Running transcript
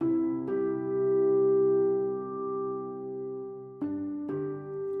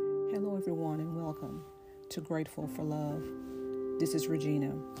everyone, and welcome to Grateful for Love. This is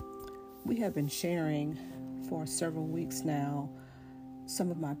Regina. We have been sharing for several weeks now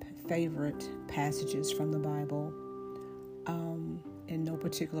some of my favorite passages from the Bible, in no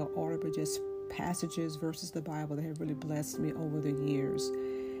particular order, but just passages, verses of the Bible that have really blessed me over the years.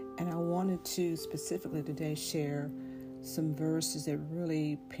 And I wanted to specifically today share some verses that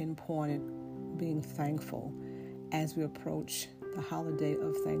really pinpointed being thankful as we approach the holiday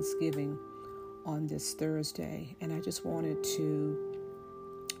of Thanksgiving on this Thursday. And I just wanted to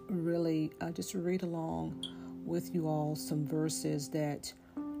really just read along with you all some verses that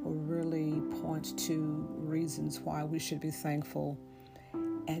will really point to reasons why we should be thankful.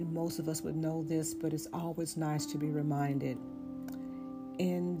 And most of us would know this, but it's always nice to be reminded.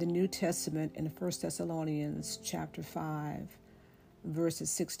 In the New Testament, in 1 Thessalonians chapter 5, verses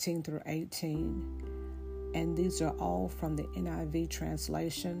 16 through 18, and these are all from the NIV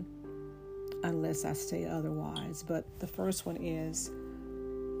translation, unless I say otherwise. But the first one is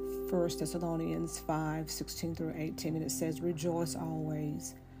 1 Thessalonians 5, 16 through 18, and it says, "Rejoice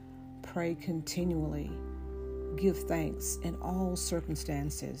always, pray continually, give thanks in all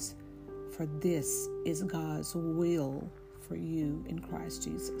circumstances, for this is God's will for you in Christ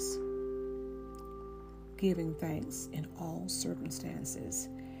Jesus." Giving thanks in all circumstances.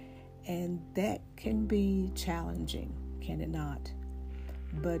 And that can be challenging, can it not?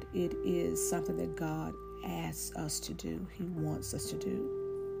 But it is something that God asks us to do. He wants us to do.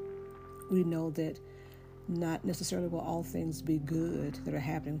 We know that not necessarily will all things be good that are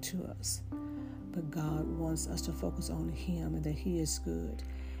happening to us, but God wants us to focus on Him and that He is good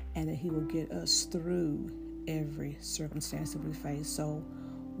and that He will get us through every circumstance that we face. So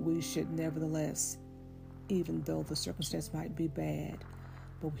we should nevertheless, even though the circumstance might be bad,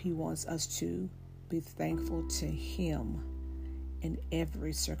 but He wants us to be thankful to Him in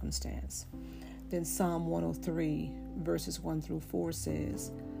every circumstance. Then Psalm 103, verses 1 through 4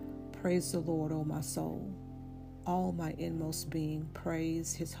 says, "Praise the Lord, O my soul. All my inmost being,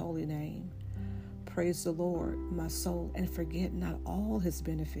 praise His holy name. Praise the Lord, my soul, and forget not all His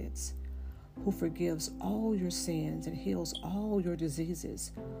benefits, who forgives all your sins and heals all your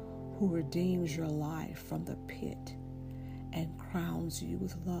diseases, who redeems your life from the pit and crowns you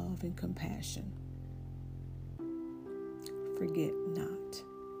with love and compassion." Forget not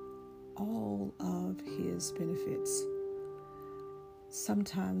all of His benefits.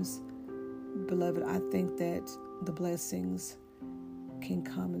 Sometimes, beloved, I think that the blessings can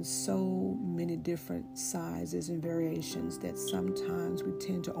come in so many different sizes and variations that sometimes we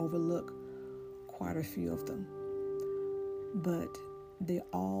tend to overlook quite a few of them. But they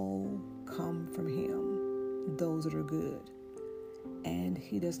all come from Him, those that are good. And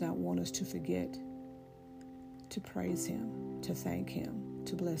He does not want us to forget to praise Him, to thank Him,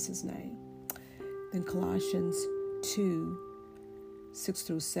 to bless His name. Then Colossians 2, 6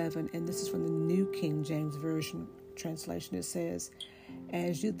 through 7, and this is from the New King James Version translation. It says,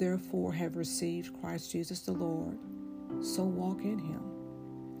 "As you therefore have received Christ Jesus the Lord, so walk in Him,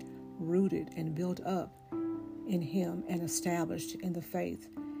 rooted and built up in Him and established in the faith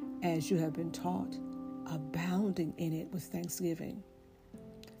as you have been taught, abounding in it with thanksgiving."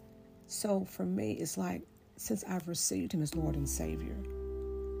 So for me, it's like, since I've received Him as Lord and Savior,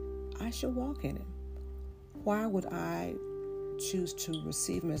 I should walk in Him. Why would I choose to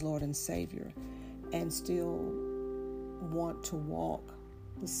receive Him as Lord and Savior and still want to walk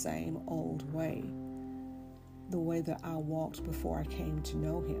the same old way, the way that I walked before I came to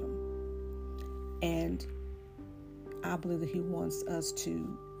know Him? And I believe that He wants us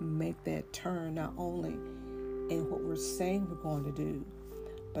to make that turn, not only in what we're saying we're going to do,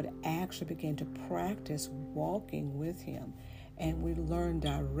 but actually begin to practice walking with Him. And we learn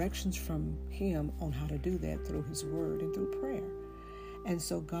directions from Him on how to do that through His Word and through prayer. And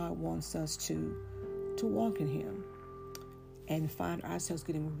so God wants us to walk in Him and find ourselves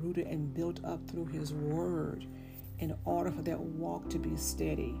getting rooted and built up through His Word in order for that walk to be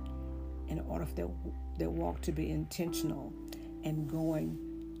steady, in order for that walk to be intentional and going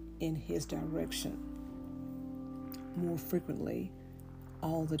in His direction more frequently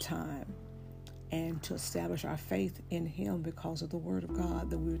all the time, and to establish our faith in Him because of the Word of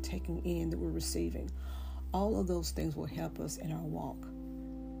God that we're taking in, that we're receiving. All of those things will help us in our walk.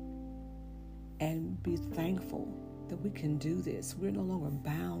 And be thankful that we can do this. We're no longer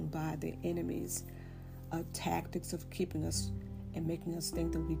bound by the enemy's tactics of keeping us and making us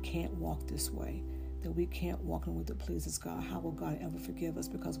think that we can't walk this way, that we can't walk in a way that pleases God. How will God ever forgive us?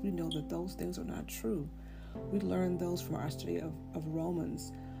 Because we know that those things are not true. We learned those from our study of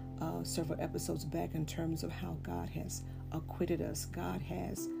Romans several episodes back in terms of how God has acquitted us. God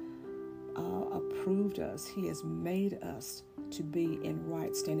has approved us. He has made us to be in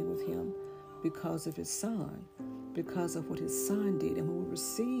right standing with him because of his son, because of what his son did. And when we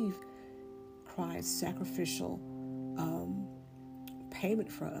receive Christ's sacrificial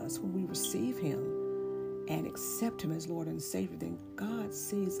payment for us, when we receive him and accept him as Lord and Savior, then God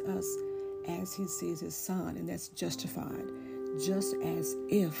sees us as he sees his son, and that's justified, just as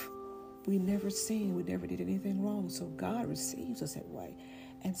if we never sinned, we never did anything wrong. So God receives us that way.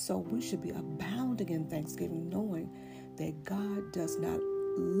 And so we should be abounding in thanksgiving, knowing that God does not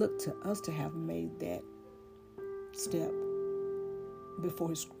look to us to have made that step before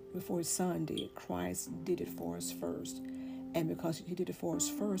his son did. Christ did it for us first. And because he did it for us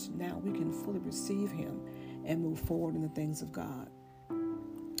first, now we can fully receive him and move forward in the things of God.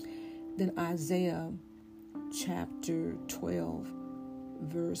 Then Isaiah chapter 12,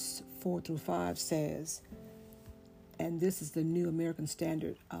 verse 4 through 5 says, and this is the New American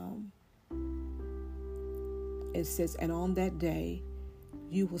Standard, it says, and on that day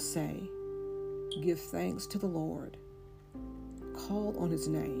you will say, give thanks to the Lord, call on his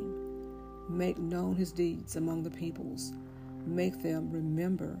name, make known his deeds among the peoples, make them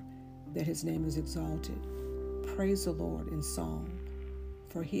remember that his name is exalted. Praise the Lord in song,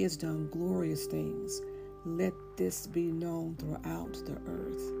 for he has done glorious things. Let this be known throughout the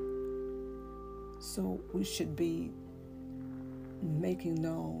earth. So we should be making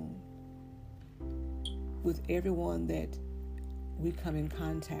known with everyone that we come in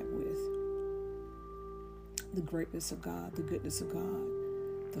contact with the greatness of God, the goodness of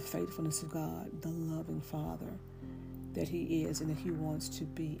God, the faithfulness of God, the loving Father that he is, and that he wants to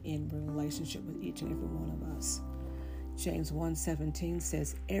be in relationship with each and every one of us. James 1:17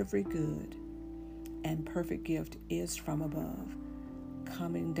 says, every good and perfect gift is from above,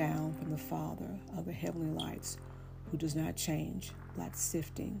 coming down from the Father of the heavenly lights, who does not change like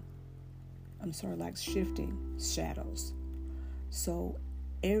shifting shadows. So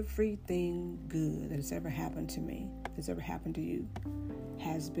everything good that has ever happened to me, that's ever happened to you,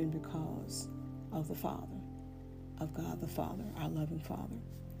 has been because of the Father, of God the Father, our loving Father.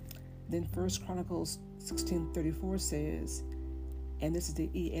 Then 1 Chronicles 16:34 says, and this is the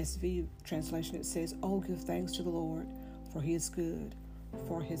ESV translation, it says, oh, give thanks to the Lord, for he is good,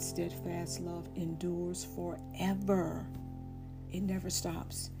 for his steadfast love endures forever. It never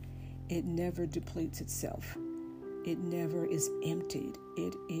stops. It never depletes itself. It never is emptied.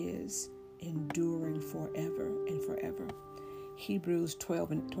 It is enduring forever and forever. Hebrews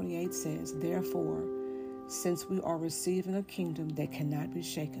 12:28 says, therefore, since we are receiving a kingdom that cannot be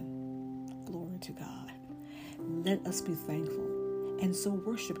shaken, glory to God, let us be thankful and so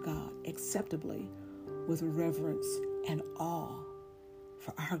worship God acceptably with reverence and awe,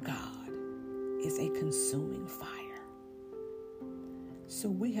 for our God is a consuming fire. So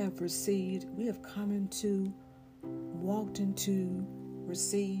we have come into, walked into,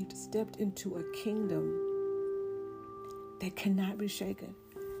 received, stepped into a kingdom that cannot be shaken.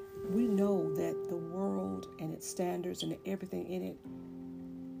 We know that the world and its standards and everything in it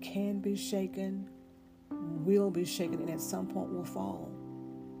can be shaken, will be shaken, and at some point will fall,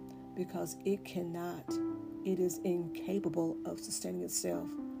 because it is incapable of sustaining itself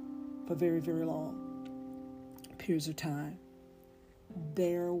for very, very long periods of time.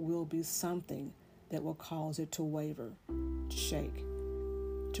 There will be something that will cause it to waver, to shake,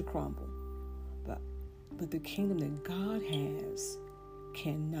 to crumble. But the kingdom that God has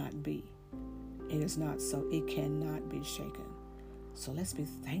cannot be. It is not so. It cannot be shaken. So let's be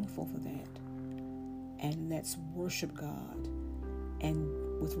thankful for that. And let's worship God,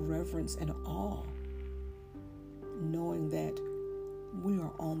 and with reverence and awe, knowing that we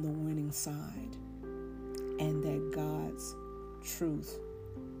are on the winning side, and that God's truth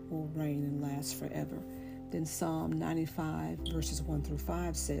will reign and last forever. Then Psalm 95 verses 1 through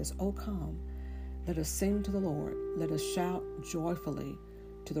 5 says, "O come, let us sing to the Lord. Let us shout joyfully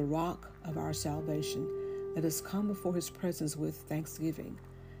to the rock of our salvation. Let us come before his presence with thanksgiving.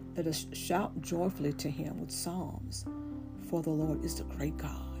 Let us shout joyfully to him with psalms. For the Lord is the great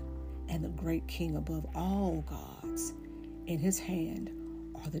God and the great King above all gods. In his hand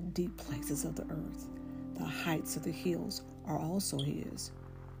are the deep places of the earth. The heights of the hills are also his.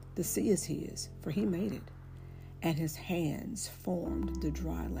 The sea is his, for he made it, and his hands formed the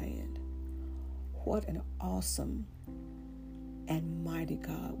dry land." What an awesome and mighty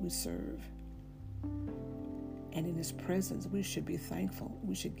God we serve. And in his presence, we should be thankful.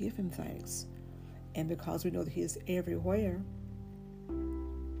 We should give him thanks. And because we know that he is everywhere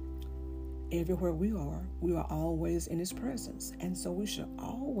we are always in his presence. And so we should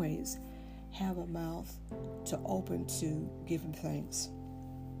always have a mouth to open to give him thanks.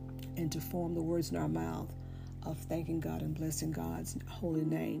 and to form the words in our mouth of thanking God and blessing God's holy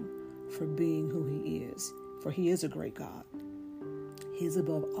name for being who he is. For he is a great God. He is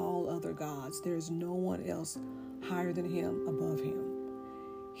above all other gods. There is no one else higher than him, above him.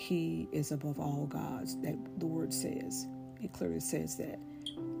 He is above all gods, that the word says. It clearly says that.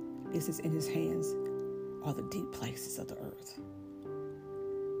 It says in his hands are the deep places of the earth.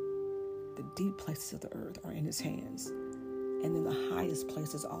 The deep places of the earth are in his hands. And then the highest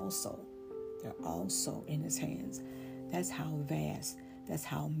places also, they're also in his hands. That's how vast, that's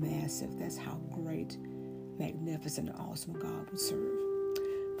how massive, that's how great, magnificent, and awesome God would serve.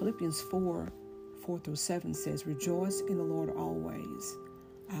 Philippians 4:4-7 says, rejoice in the Lord always.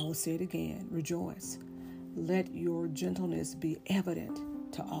 I will say it again, rejoice. Let your gentleness be evident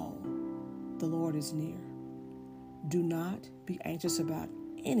to all. The Lord is near. Do not be anxious about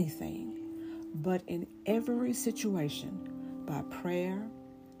anything, but in every situation, by prayer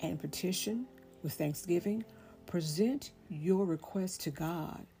and petition with thanksgiving, present your requests to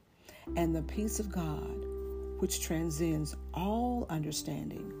God, and the peace of God, which transcends all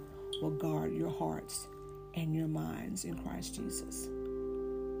understanding, will guard your hearts and your minds in Christ Jesus.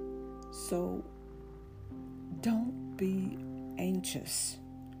 So don't be anxious.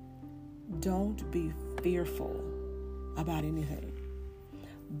 Don't be fearful about anything.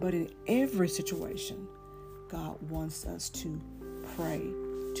 But in every situation, God wants us to pray,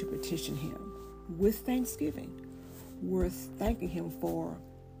 to petition him with thanksgiving. We're thanking him for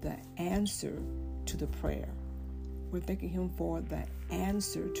the answer to the prayer. We're thanking him for the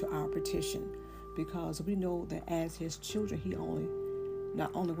answer to our petition, because we know that as his children,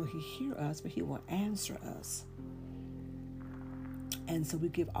 not only will he hear us, but he will answer us. And so we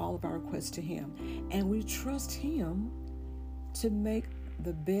give all of our requests to him, and we trust him to make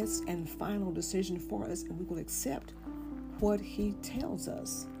the best and final decision for us, and we will accept what he tells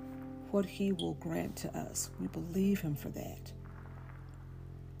us, what he will grant to us. We believe him for that.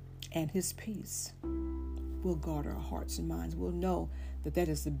 And his peace will guard our hearts and minds. We'll know that that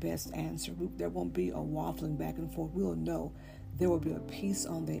is the best answer. There won't be a waffling back and forth. We'll know there will be a peace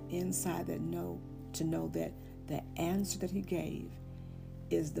on the inside to know that the answer that he gave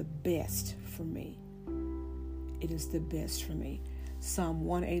is the best for me. It is the best for me. Psalm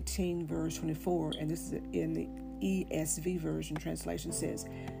 118 verse 24, and this is in the ESV version translation, says,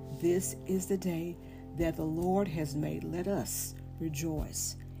 this is the day that the Lord has made. Let us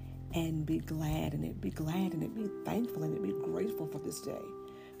rejoice and be glad in it. Be glad in it. Be thankful in it. Be grateful for this day,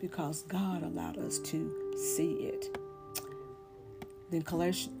 because God allowed us to see it. Then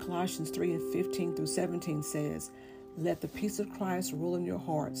Colossians 3:15-17 says, let the peace of Christ rule in your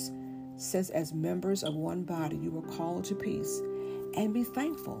hearts, since as members of one body you were called to peace, and be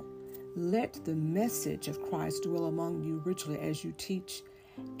thankful. Let the message of Christ dwell among you richly as you teach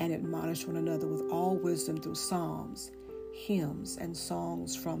and admonish one another with all wisdom through psalms, hymns, and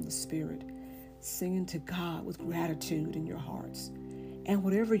songs from the Spirit, singing to God with gratitude in your hearts. And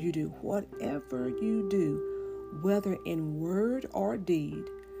whatever you do, whether in word or deed,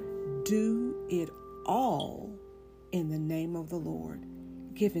 do it all in the name of the Lord,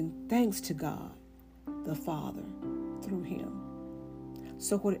 giving thanks to God the Father through him.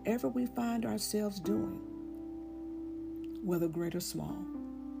 So whatever we find ourselves doing, whether great or small,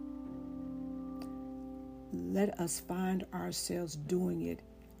 let us find ourselves doing it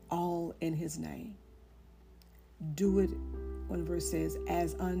all in his name. Do it, one verse says,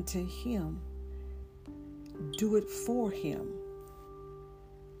 as unto him. Do it for him.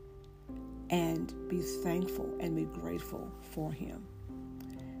 And be thankful and be grateful for him.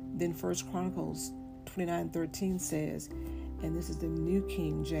 Then 1 Chronicles 29:13 says, and this is the New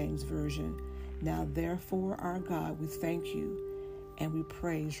King James Version, now therefore, our God, we thank you and we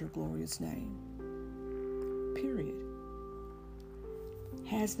praise your glorious name. Period.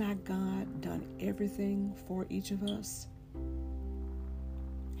 Has not God done everything for each of us?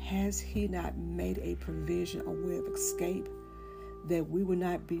 Has he not made a provision, a way of escape, that we would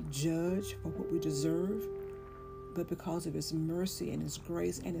not be judged for what we deserve, but because of his mercy and his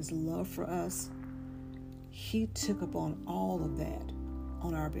grace and his love for us, he took upon all of that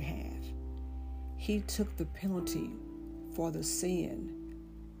on our behalf. He took the penalty for the sin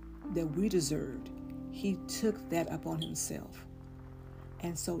that we deserved. He took that upon himself.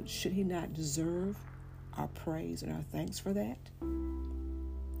 And so should he not deserve our praise and our thanks for that?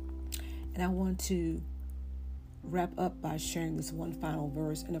 And I want to wrap up by sharing this one final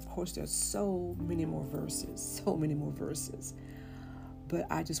verse. And of course, there's so many more verses. But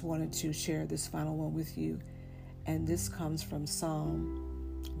I just wanted to share this final one with you. And this comes from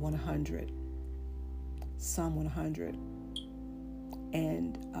Psalm 100. Psalm 100.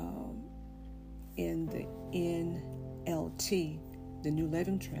 And in the NLT, the New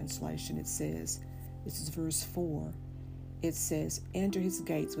Living Translation, it says, this is verse 4, it says, enter his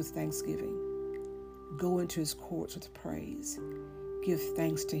gates with thanksgiving. Go into his courts with praise. Give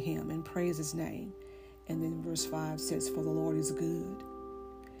thanks to him and praise his name. And then verse 5 says, for the Lord is good.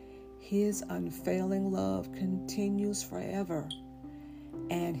 His unfailing love continues forever,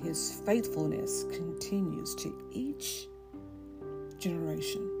 and his faithfulness continues to each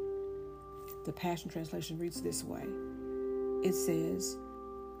generation. The Passion Translation reads this way. It says,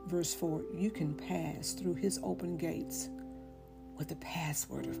 verse 4, you can pass through his open gates with the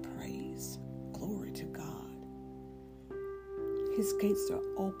password of praise. Glory to God. His gates are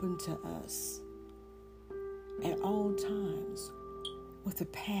open to us at all times with the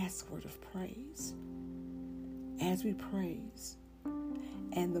password of praise. As we praise,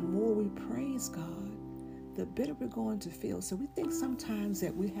 and the more we praise God, the better we're going to feel. So we think sometimes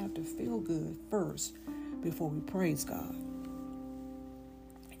that we have to feel good first before we praise God.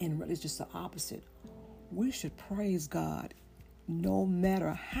 And really it's just the opposite. We should praise God no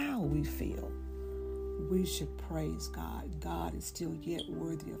matter how we feel. We should praise God. God is still yet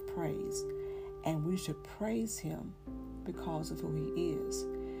worthy of praise. And we should praise him because of who he is.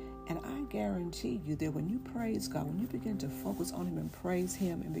 And I guarantee you that when you praise God, when you begin to focus on him and praise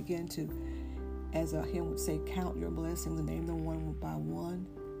him and begin to, as a hymn would say, count your blessings and name them one by one,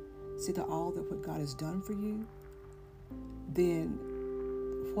 see that all that what God has done for you, then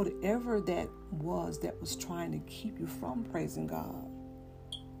whatever that was trying to keep you from praising God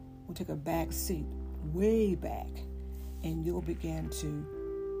will take a back seat, way back, and you'll begin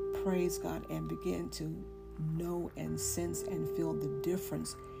to praise God and begin to know and sense and feel the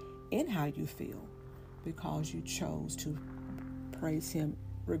difference in how you feel because you chose to praise him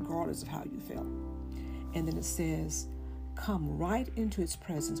regardless of how you felt. And then it says, come right into his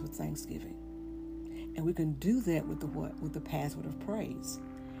presence with thanksgiving. And we can do that with the what? With the password of praise.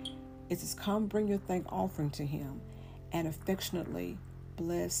 It says, come bring your thank offering to him and affectionately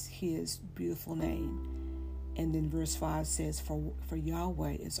bless his beautiful name. And then verse 5 says, for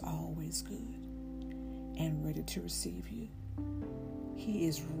Yahweh is always good and ready to receive you. He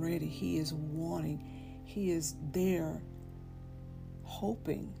is ready. He is wanting. He is there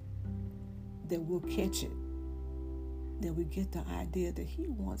hoping that we'll catch it, that we get the idea that he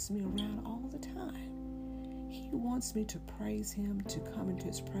wants me around all the time. He wants me to praise him, to come into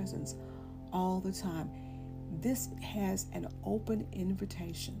his presence all the time. This has an open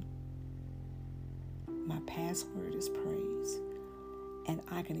invitation. My password is praise, and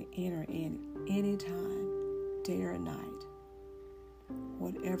I can enter in anytime, day or night.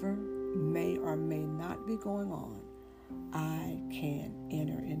 Whatever may or may not be going on, I can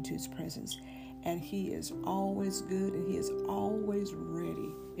enter into his presence. And he is always good, and he is always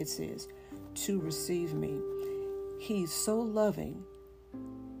ready, it says, to receive me. He's so loving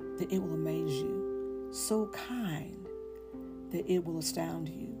that it will amaze you, so kind that it will astound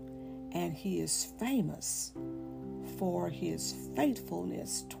you. And he is famous for his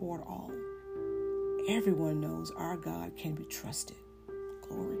faithfulness toward all. Everyone knows our God can be trusted.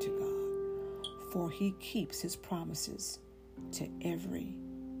 Glory to God. For he keeps his promises to every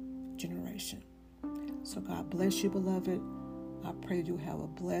generation. So God bless you, beloved. I pray that you'll have a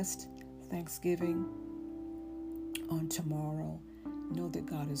blessed Thanksgiving on tomorrow. Know that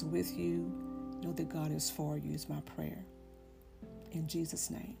God is with you. Know that God is for you is my prayer. In Jesus'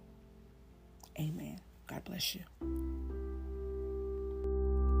 name, amen. God bless you.